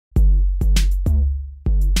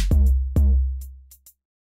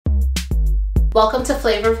Welcome to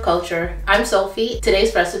Flavor of Culture. I'm Sophie.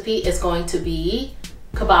 Today's recipe is going to be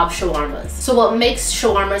kebab shawarmas. So what makes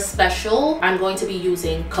shawarmas special, I'm going to be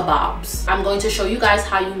using kebabs. I'm going to show you guys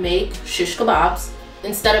how you make shish kebabs.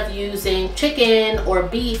 Instead of using chicken or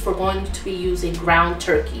beef, we're going to be using ground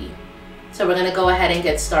turkey. So we're gonna go ahead and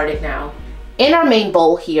get started now. In our main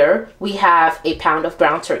bowl here, we have a pound of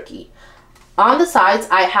ground turkey. On the sides,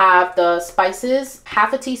 I have the spices,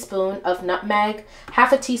 half a teaspoon of nutmeg,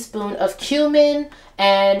 half a teaspoon of cumin,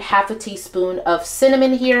 and half a teaspoon of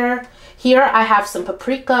cinnamon here. Here I have some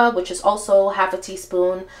paprika, which is also half a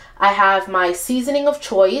teaspoon. I have my seasoning of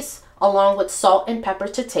choice, along with salt and pepper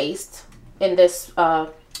to taste in this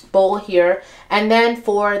bowl here. And then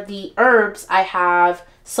for the herbs, I have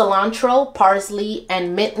cilantro, parsley,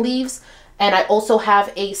 and mint leaves. And I also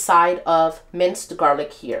have a side of minced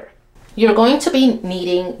garlic here. You're going to be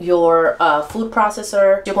needing your food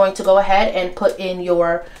processor. You're going to go ahead and put in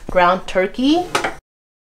your ground turkey.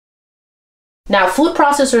 Now, food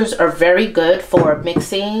processors are very good for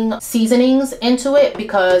mixing seasonings into it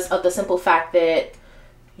because of the simple fact that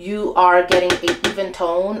you are getting an even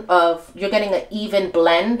tone of, you're getting an even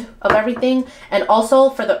blend of everything. And also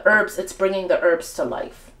for the herbs, it's bringing the herbs to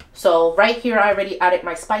life. So right here, I already added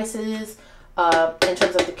my spices in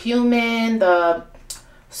terms of the cumin, the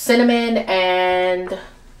cinnamon, and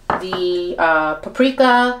the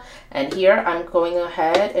paprika. And here I'm going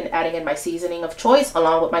ahead and adding in my seasoning of choice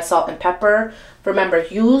along with my salt and pepper. Remember,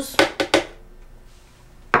 use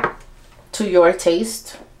to your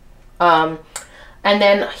taste. And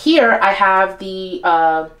then here I have the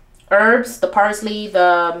herbs, the parsley,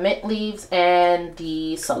 the mint leaves, and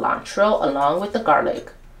the cilantro along with the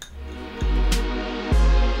garlic.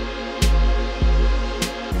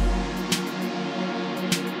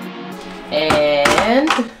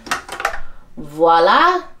 And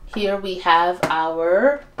voila, here we have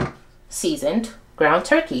our seasoned ground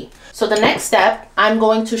turkey. So the next step, I'm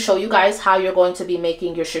going to show you guys how you're going to be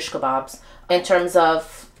making your shish kebabs in terms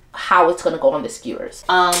of how it's going to go on the skewers.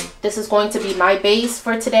 This is going to be my base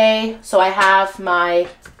for today. So I have my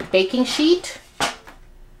baking sheet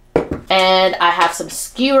and I have some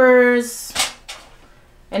skewers.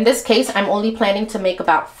 In this case, I'm only planning to make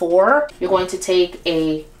about 4. You're going to take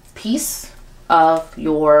a piece of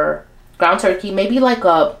your ground turkey, maybe like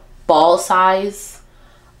a ball size,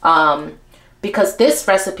 because this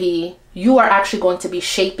recipe, you are actually going to be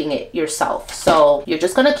shaping it yourself. So you're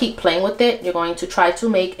just going to keep playing with it. You're going to try to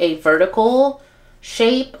make a vertical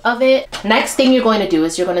shape of it. Next thing you're going to do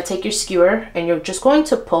is you're going to take your skewer and you're just going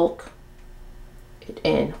to poke it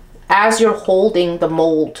in as you're holding the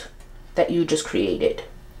mold that you just created.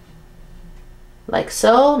 Like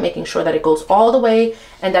so, making sure that it goes all the way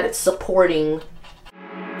and that it's supporting.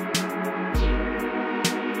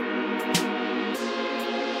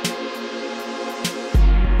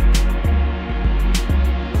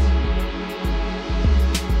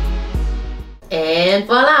 And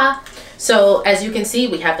voila! So as you can see,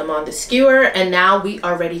 we have them on the skewer and now we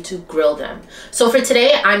are ready to grill them. So for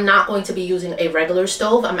today, I'm not going to be using a regular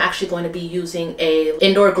stove. I'm actually going to be using a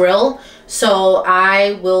indoor grill. So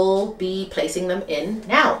I will be placing them in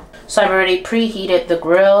now. So I've already preheated the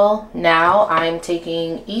grill. Now I'm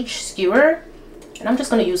taking each skewer and I'm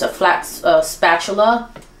just going to use a flat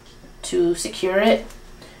spatula to secure it.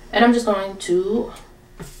 And I'm just going to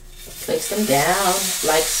place them down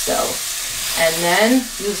like so. And then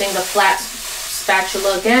using the flat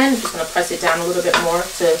spatula again, just going to press it down a little bit more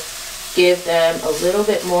to give them a little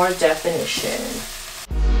bit more definition.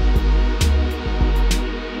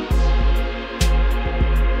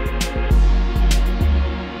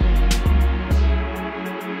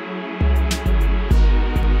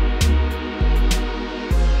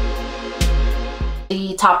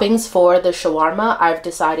 The toppings for the shawarma, I've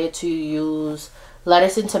decided to use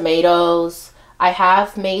lettuce and tomatoes. I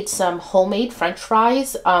have made some homemade French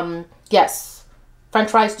fries. Yes, French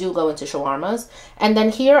fries do go into shawarmas. And then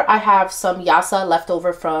here I have some yassa left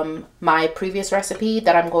over from my previous recipe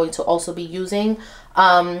that I'm going to also be using.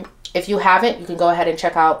 If you haven't, you can go ahead and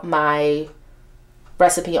check out my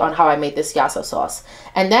recipe on how I made this yassa sauce.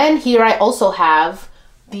 And then here I also have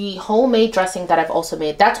the homemade dressing that I've also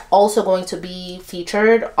made. That's also going to be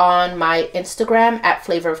featured on my Instagram at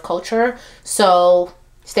Flavor of Culture. So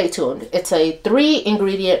stay tuned. It's a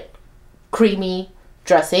 3-ingredient creamy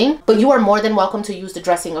dressing, but you are more than welcome to use the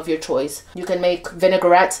dressing of your choice. You can make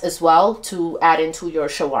vinaigrettes as well to add into your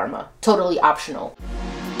shawarma. Totally optional.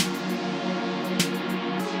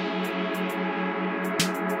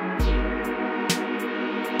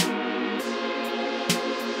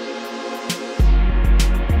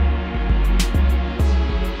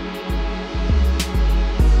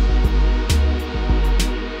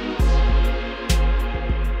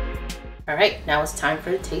 right, now it's time for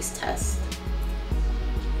the taste test.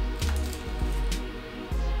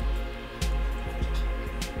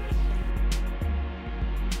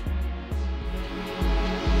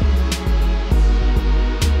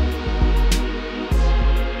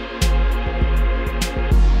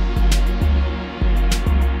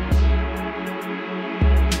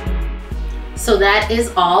 So that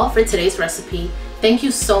is all for today's recipe. Thank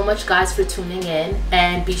you so much guys for tuning in,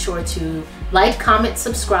 and be sure to like, comment,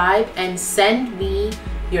 subscribe, and send me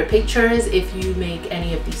your pictures if you make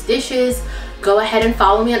any of these dishes. Go ahead and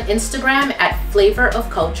follow me on Instagram at Flavor of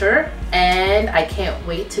Culture, and I can't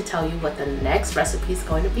wait to tell you what the next recipe is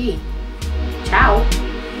going to be. Ciao!